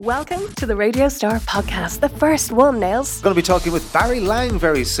Welcome to the Radio Star podcast, the first one, Nails. We're going to be talking with Barry Lang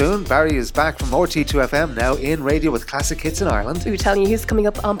very soon. Barry is back from RT2FM, now in radio with classic hits in Ireland. We'll be telling you who's coming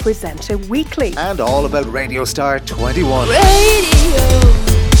up on Presenter Weekly. And all about Radio Star 21.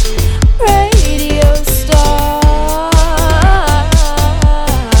 Radio Star.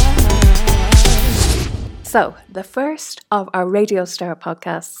 So, the first of our Radio Star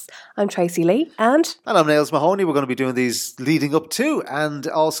podcasts. I'm Tracy Lee and I'm Nails Mahoney. We're going to be doing these leading up to and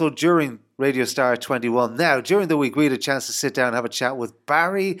also during Radio Star 21. Now, during the week, we had a chance to sit down and have a chat with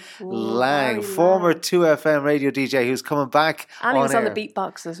Barry Lang, former 2FM radio DJ who's coming back and he was on the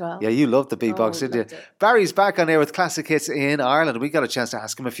beatbox as well. Yeah, you loved the beatbox, didn't you? Barry's back on air with classic hits in Ireland. We got a chance to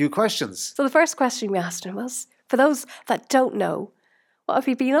ask him a few questions. So the first question we asked him was, for those that don't know, what have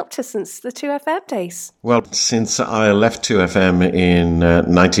you been up to since the 2FM days? Well, since I left 2FM in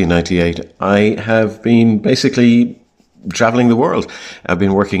 1998, I have been basically traveling the world. I've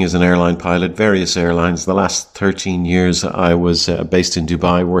been working as an airline pilot, various airlines. The last 13 years, I was based in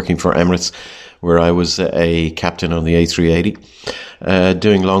Dubai working for Emirates, where I was a captain on the A380,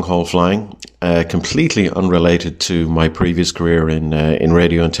 doing long-haul flying, completely unrelated to my previous career in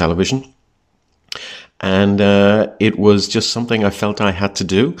radio and television. And it was just something I felt I had to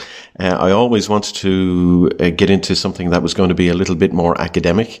do. I always wanted to get into something that was going to be a little bit more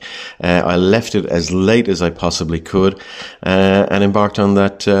academic. I left it as late as I possibly could and embarked on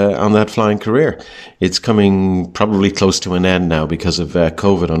that flying career. It's coming probably close to an end now because of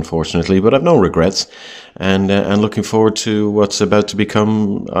COVID, unfortunately, but I've no regrets and looking forward to what's about to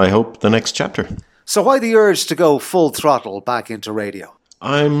become, I hope, the next chapter. So why the urge to go full throttle back into radio?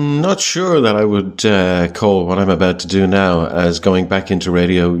 I'm not sure that I would call what I'm about to do now as going back into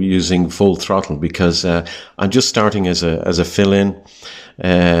radio using full throttle, because I'm just starting as a fill-in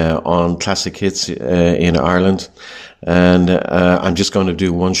on classic hits in Ireland, and I'm just going to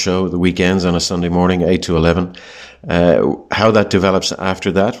do one show the weekends on a Sunday morning, 8 to 11. How that develops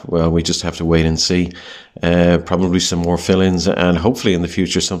after that, well, we just have to wait and see. Probably some more fill-ins and hopefully in the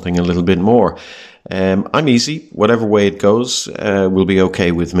future something a little bit more. I'm easy. Whatever way it goes will be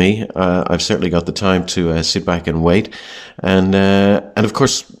okay with me. I've certainly got the time to sit back and wait. And of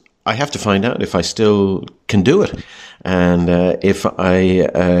course, I have to find out if I still can do it and if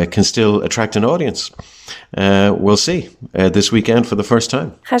I can still attract an audience. We'll see this weekend for the first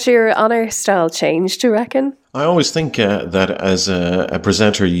time. Has your honour style changed, do you reckon? I always think that as a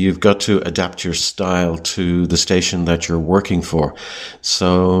presenter, you've got to adapt your style to the station that you're working for.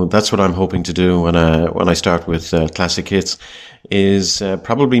 So that's what I'm hoping to do when I start with classic hits, is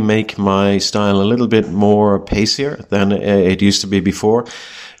probably make my style a little bit more pacier than it used to be before.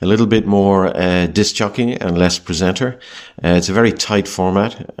 A little bit more disc jockey and less presenter. It's a very tight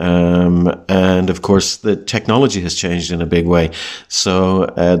format. And of course, the technology has changed in a big way. So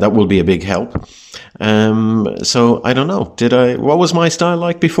that will be a big help. So I don't know. What was my style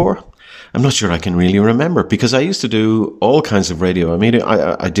like before? I'm not sure I can really remember, because I used to do all kinds of radio. I mean,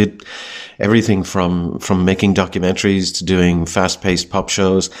 I did everything from making documentaries to doing fast-paced pop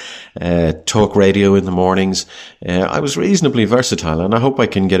shows, talk radio in the mornings. I was reasonably versatile, and I hope I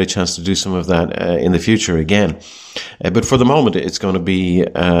can get a chance to do some of that in the future again. But for the moment, it's going to be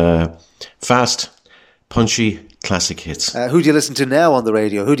fast, punchy, classic hits. Who do you listen to now on the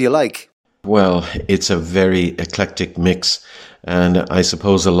radio? Who do you like? Well, it's a very eclectic mix. And I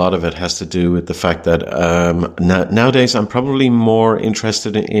suppose a lot of it has to do with the fact that nowadays I'm probably more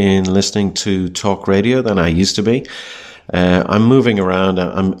interested in listening to talk radio than I used to be. I'm moving around.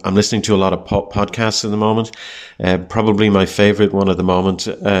 I'm listening to a lot of podcasts at the moment. Probably my favorite one at the moment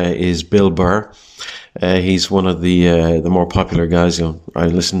is Bill Burr. He's one of the more popular guys. I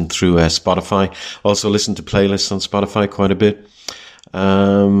listen through Spotify. Also listen to playlists on Spotify quite a bit.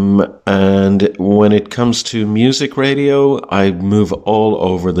 And when it comes to music radio, I move all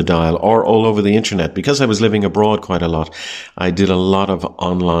over the dial or all over the internet. Because I was living abroad quite a lot, I did a lot of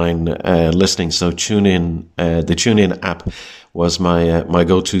online listening. So TuneIn, the TuneIn app was my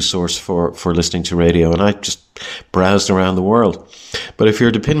go-to source for listening to radio, and I just browsed around the world. But if you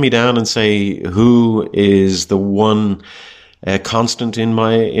were to pin me down and say who is the one constant in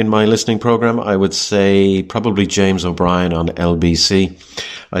my listening program, I would say probably James O'Brien on LBC.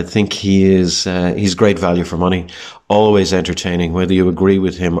 I think he's great value for money, always entertaining, whether you agree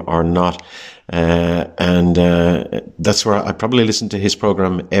with him or not. And that's where I probably listen to his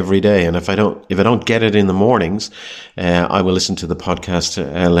program every day. And if I don't get it in the mornings, I will listen to the podcast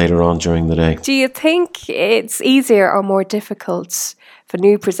later on during the day. Do you think it's easier or more difficult for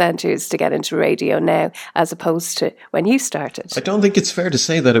new presenters to get into radio now as opposed to when you started? I don't think it's fair to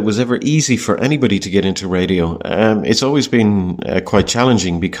say that it was ever easy for anybody to get into radio. It's always been quite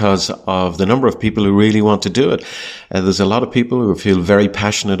challenging because of the number of people who really want to do it. There's a lot of people who feel very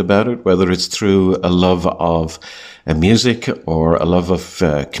passionate about it, whether it's through a love of music or a love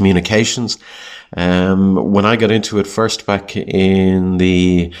of communications. When I got into it first back in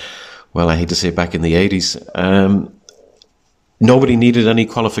the, well, I hate to say back in the 80s, nobody needed any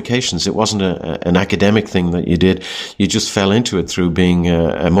qualifications. It wasn't an academic thing that you did. You just fell into it through being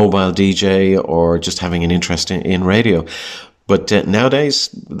a mobile DJ or just having an interest in radio. But nowadays,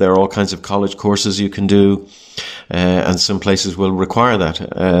 there are all kinds of college courses you can do, and some places will require that.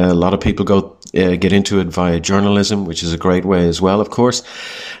 A lot of people get into it via journalism, which is a great way as well, of course.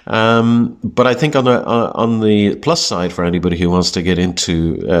 But I think on the plus side for anybody who wants to get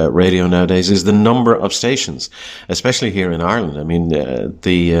into radio nowadays is the number of stations, especially here in Ireland. I mean,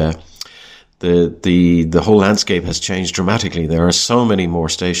 the whole landscape has changed dramatically. There are so many more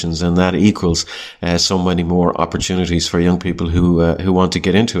stations, and that equals so many more opportunities for young people who want to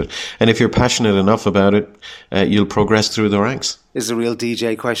get into it. And if you're passionate enough about it, you'll progress through the ranks. Is a real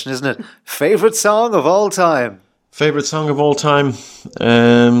DJ question, isn't it? Favorite song of all time? Favorite song of all time?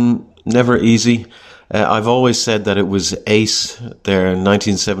 Never easy. I've always said that it was Ace, their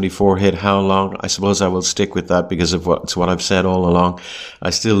 1974 hit, How Long. I suppose I will stick with that because of it's what I've said all along.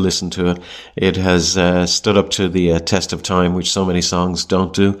 I still listen to it. It has stood up to the test of time, which so many songs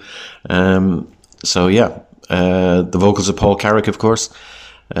don't do. So yeah, the vocals of Paul Carrick, of course.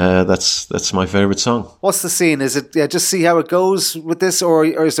 That's my favourite song. What's the scene? Is it just see how it goes with this, or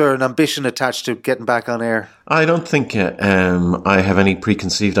is there an ambition attached to getting back on air? I don't think I have any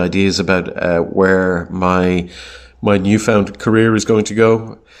preconceived ideas about where my newfound career is going to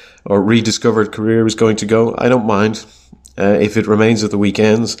go, or rediscovered career is going to go. I don't mind. If it remains at the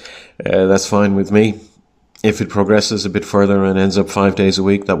weekends, that's fine with me. If it progresses a bit further and ends up 5 days a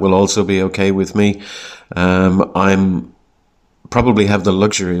week, that will also be okay with me. I'm probably have the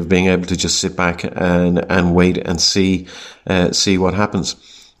luxury of being able to just sit back and wait and see what happens.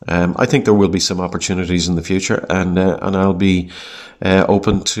 I think there will be some opportunities in the future, and I'll be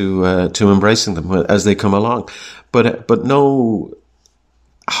open to embracing them as they come along. But no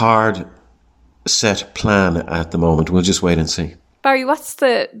hard set plan at the moment. We'll just wait and see. Barry, what's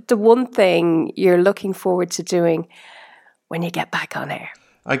the one thing you're looking forward to doing when you get back on air?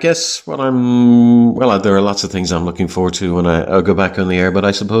 I guess there are lots of things I'm looking forward to when I'll go back on the air, but I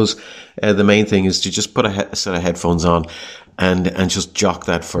suppose the main thing is to just put a set of headphones on and just jock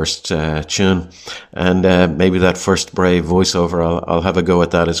that first tune, and maybe that first Brave voiceover. I'll have a go at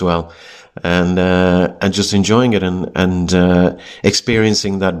that as well, and just enjoying it and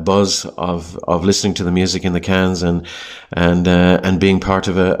experiencing that buzz of listening to the music in the cans and being part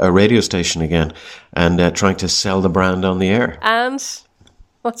of a radio station again, and trying to sell the brand on the air. And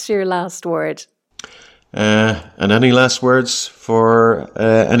what's your last word? And any last words for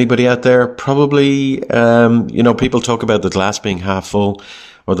anybody out there? Probably, people talk about the glass being half full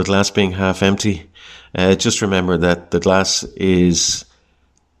or the glass being half empty. Just remember that the glass is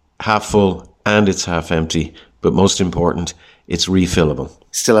half full and it's half empty. But most important, it's refillable.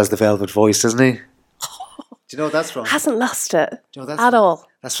 Still has the velvet voice, doesn't he? Do you know what that's from? Hasn't lost it at all.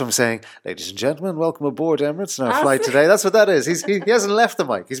 That's from saying, ladies and gentlemen, welcome aboard Emirates and our flight today. That's what that is. He hasn't left the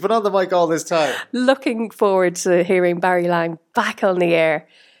mic. He's been on the mic all this time. Looking forward to hearing Barry Lang back on the air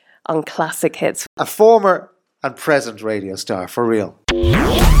on Classic Hits. A former and present radio star, for real.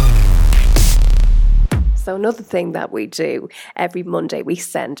 So another thing that we do every Monday, we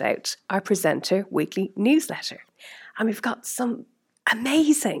send out our presenter weekly newsletter. And we've got some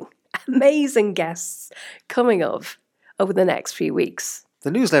amazing guests coming up over the next few weeks. The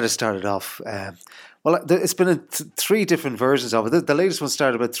newsletter started off, it's been in three different versions of it. The latest one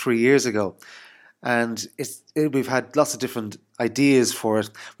started about 3 years ago, and we've had lots of different ideas for it.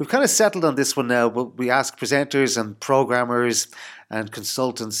 We've kind of settled on this one now, but we ask presenters and programmers and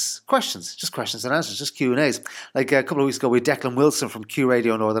consultants questions and answers, just Q&As. Like a couple of weeks ago, we had Declan Wilson from Q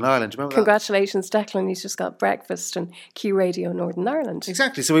Radio Northern Ireland. Do you remember Congratulations, that? Declan. He's just got breakfast in Q Radio Northern Ireland.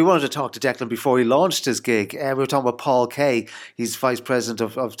 Exactly. So we wanted to talk to Declan before he launched his gig. We were talking about Paul Kay. He's Vice President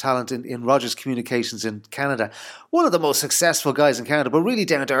of Talent in Rogers Communications in Canada. One of the most successful guys in Canada, but really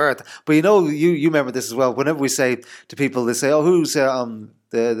down to earth. But you remember this as well. Whenever we say to people, they say, "Oh, who's the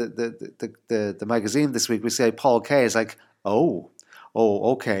magazine this week?" We say Paul Kay. It's like, oh,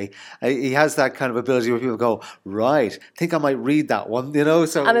 okay. He has that kind of ability where people go, right, think I might read that one,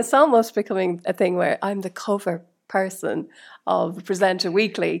 So, and it's almost becoming a thing where I'm the cover person of Presenter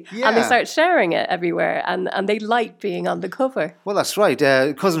Weekly, and they Yeah. start sharing it everywhere, and they like being on the cover. Well, that's right.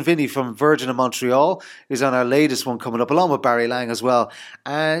 Cousin Vinny from Virgin of Montreal is on our latest one coming up, along with Barry Lang as well.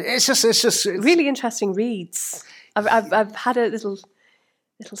 And it's Really interesting reads. I've had a little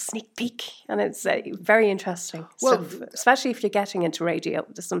sneak peek, and it's very interesting. Well, stuff, especially if you're getting into radio.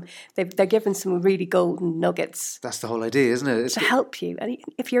 They're giving some really golden nuggets that's the whole idea, isn't it? It's to help you. And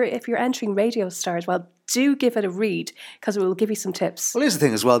if you're entering Radio Star as well, do give it a read, because it will give you some tips. Well, here's the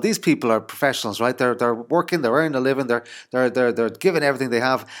thing as well. These people are professionals, right? They're working, they're earning a living, they're giving everything they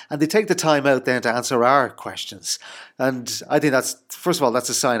have, and they take the time out then to answer our questions. And I think that's, first of all, that's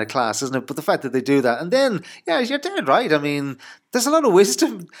a sign of class, isn't it? But the fact that they do that, and then, yeah, you're dead right. I mean, there's a lot of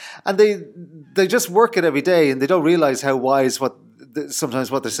wisdom, and they just work it every day, and they don't realise how wise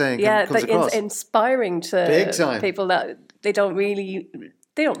sometimes what they're saying comes across. It's inspiring to Big time. people that they don't realise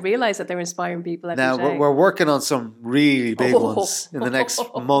that they're inspiring people every Now, day. we're working on some really big ones in the next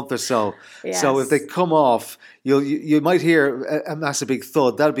month or so. Yes. So if they come off, you might hear a massive big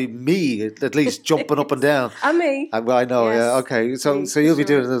thud. That'll be me, at least, jumping up and down. And me. Well, I know, Yes. yeah. Okay, so Me, you'll be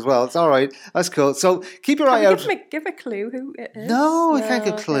sure. doing it as well. It's all right. That's cool. So keep your eye Can out. we give a clue who it is? No, we can't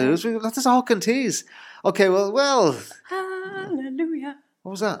give okay. clues. That's all can tease. Okay, well, Hallelujah.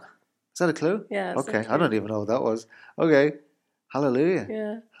 what was that? Is that a clue? Yeah, it's a Okay, I clue. don't even know what that was. Okay. Hallelujah.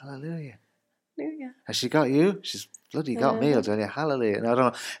 Yeah. Hallelujah. Hallelujah. Has she got you? She's bloody got me, I'll tell you. Hallelujah. No, I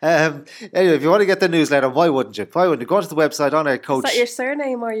don't know. Anyway, if you want to get the newsletter, why wouldn't you? Why wouldn't you? Go onto the website on our coach. Is that your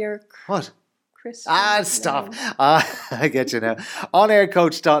surname or your What? Christian? Stop. name? I get you now.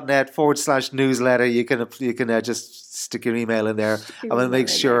 onaircoach.net/newsletter. You can just stick your email in there. I'm going to make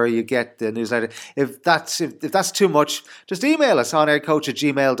sure you get the newsletter. If that's too much, just email us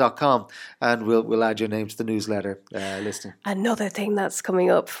onaircoach@gmail.com, and we'll add your name to the newsletter listing. Another thing that's coming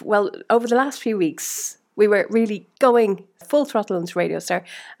up. Well, over the last few weeks, we were really going full throttle into Radio Star,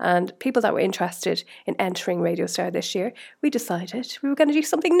 and people that were interested in entering Radio Star this year, we decided we were going to do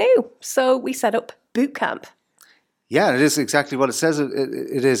something new. So we set up boot camp. Yeah, it is exactly what it says.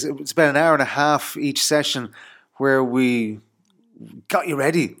 It is. It's about an hour and a half each session where we got you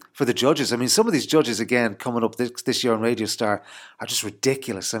ready for the judges. I mean, some of these judges, again, coming up this year on Radio Star are just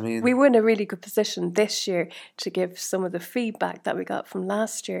ridiculous. I mean, We were in a really good position this year to give some of the feedback that we got from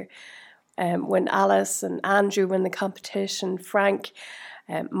last year. When Alice and Andrew were in the competition, Frank,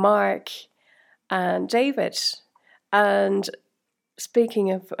 Mark and David. And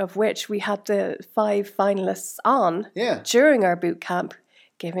speaking of which, we had the 5 finalists on during our boot camp,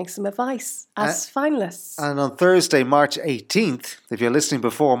 giving some advice as finalists. And on Thursday, March 18th, if you're listening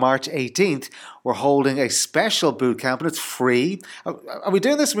before March 18th, we're holding a special boot camp, and it's free. Are we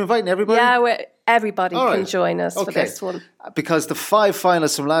doing this? Are we inviting everybody? Yeah, everybody All can right. join us for Okay. this one. Because the 5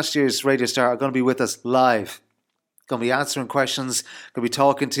 finalists from last year's Radio Star are going to be with us live. Going to be answering questions, going to be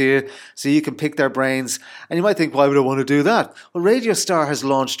talking to you, so you can pick their brains. And you might think, why would I want to do that? Well, Radio Star has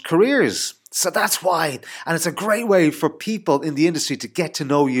launched careers. So that's why. And it's a great way for people in the industry to get to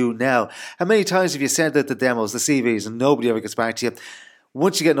know you now. How many times have you sent out the demos, the CVs, and nobody ever gets back to you?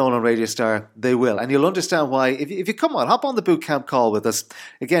 Once you get known on Radio Star, they will. And you'll understand why. If you come on, hop on the boot camp call with us.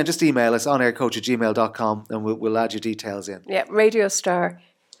 Again, just email us onaircoach@gmail.com, and we'll add your details in. Yeah, Radio Star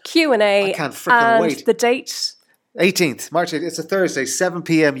Q&A. I can't frickin' and wait. the date. 18th, March 8th. It's a Thursday, 7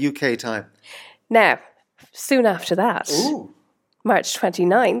 p.m. UK time. Now, soon after that, Ooh. March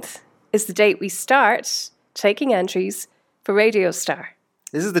 29th, is the date we start taking entries for Radio Star.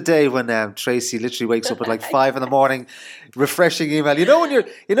 This is the day when Tracy literally wakes up at like 5 in the morning, refreshing email. You know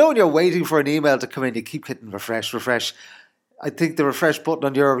when you're waiting for an email to come in, you keep hitting refresh. I think the refresh button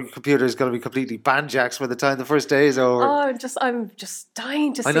on your computer is going to be completely banjaxed by the time the first day is over. Oh, I'm just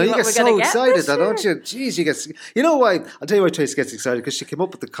dying to see I know what you we're get going so to get excited, this though, year. don't you? Jeez, you get. You know why? I'll tell you why Tracy gets excited, because she came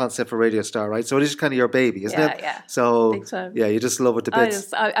up with the concept for Radio Star, right? So it is kind of your baby, isn't it? Yeah. So Big time. yeah, you just love it to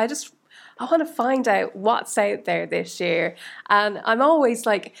bits. I want to find out what's out there this year, and I'm always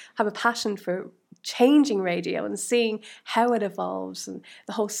have a passion for changing radio and seeing how it evolves and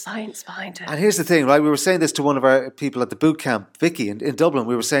the whole science behind it. And here's the thing, right? We were saying this to one of our people at the boot camp, Vicky, in Dublin.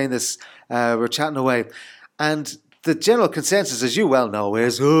 We were saying this, we were chatting away. And the general consensus, as you well know,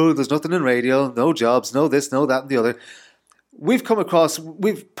 is, there's nothing in radio, no jobs, no this, no that, and the other. We've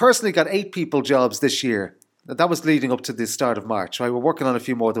personally got 8 people jobs this year. That was leading up to the start of March, right? We're working on a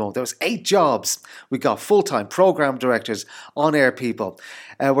few more at the moment. There was 8 jobs. We got full-time program directors, on-air people.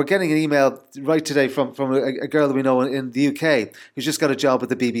 We're getting an email right today from a girl that we know in the UK who's just got a job at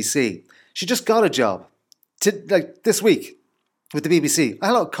the BBC. She just got a job this week. with the BBC.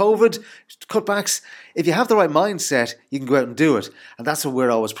 Hello, COVID, cutbacks. If you have the right mindset, you can go out and do it. And that's what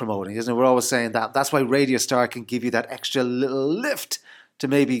we're always promoting, isn't it? We're always saying that. That's why Radio Star can give you that extra little lift to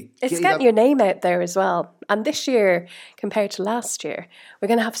maybe... It's getting your name out there as well. And this year, compared to last year, we're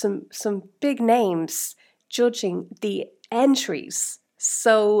going to have some big names judging the entries.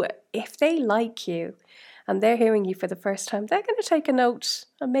 So if they like you and they're hearing you for the first time, they're going to take a note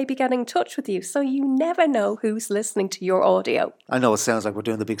and maybe get in touch with you. So you never know who's listening to your audio. I know it sounds like we're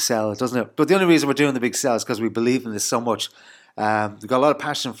doing the big sell, doesn't it? But the only reason we're doing the big sell is because we believe in this so much. We've got a lot of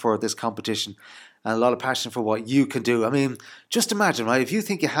passion for this competition and a lot of passion for what you can do. I mean, just imagine, right? If you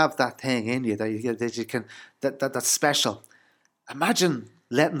think you have that thing in you that's special, imagine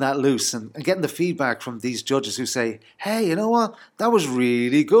letting that loose and getting the feedback from these judges who say, hey, you know what? That was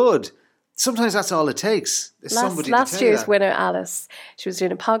really good. Sometimes that's all it takes. Last year's winner, Alice, she was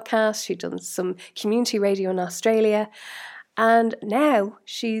doing a podcast. She'd done some community radio in Australia. And now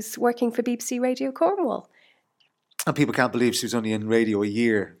she's working for BBC Radio Cornwall. And people can't believe she was only in radio a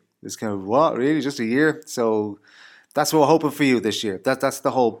year. It's kind of, what, really? Just a year? So that's what we're hoping for you this year. That's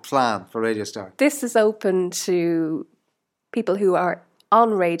the whole plan for Radio Star. This is open to people who are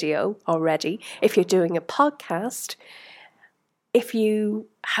on radio already. If you're doing a podcast, if you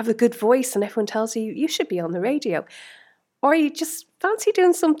have a good voice and everyone tells you you should be on the radio, or you just fancy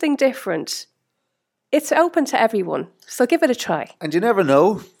doing something different, it's open to everyone. So give it a try. And you never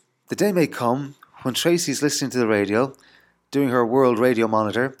know, the day may come when Tracy's listening to the radio, doing her World Radio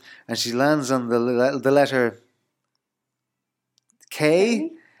Monitor, and she lands on the letter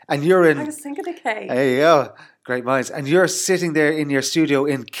K, and you're in... I was thinking of K. There you go. Great minds. And you're sitting there in your studio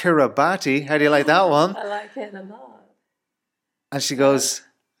in Kiribati. How do you like that one? I like it a lot. And she goes,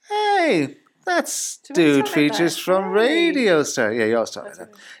 hey, that's Dude Features from Radio Star. Yeah, you always talk like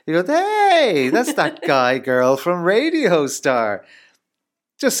that. You go, hey, that's that guy, girl from Radio Star.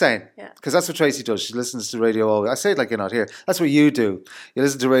 Just saying. Because that's what Tracy does. She listens to radio all day. I say it like you're not here. That's what you do. You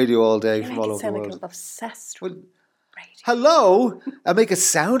listen to radio all day from all over the world. Like I'm obsessed with radio. Hello? I make it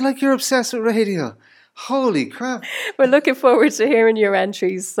sound like you're obsessed with radio. Holy crap. We're looking forward to hearing your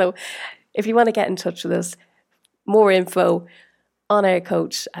entries. So if you want to get in touch with us, more info,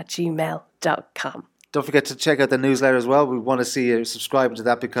 onaircoach@gmail.com. Don't forget to check out the newsletter as well. We want to see you subscribing to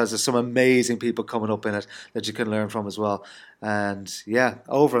that because there's some amazing people coming up in it that you can learn from as well. And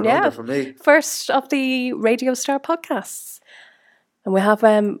over and under from me. First of the Radio Star podcasts. And we'll have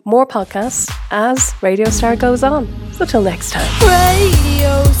more podcasts as Radio Star goes on. So till next time.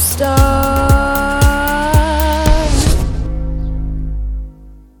 Radio Star.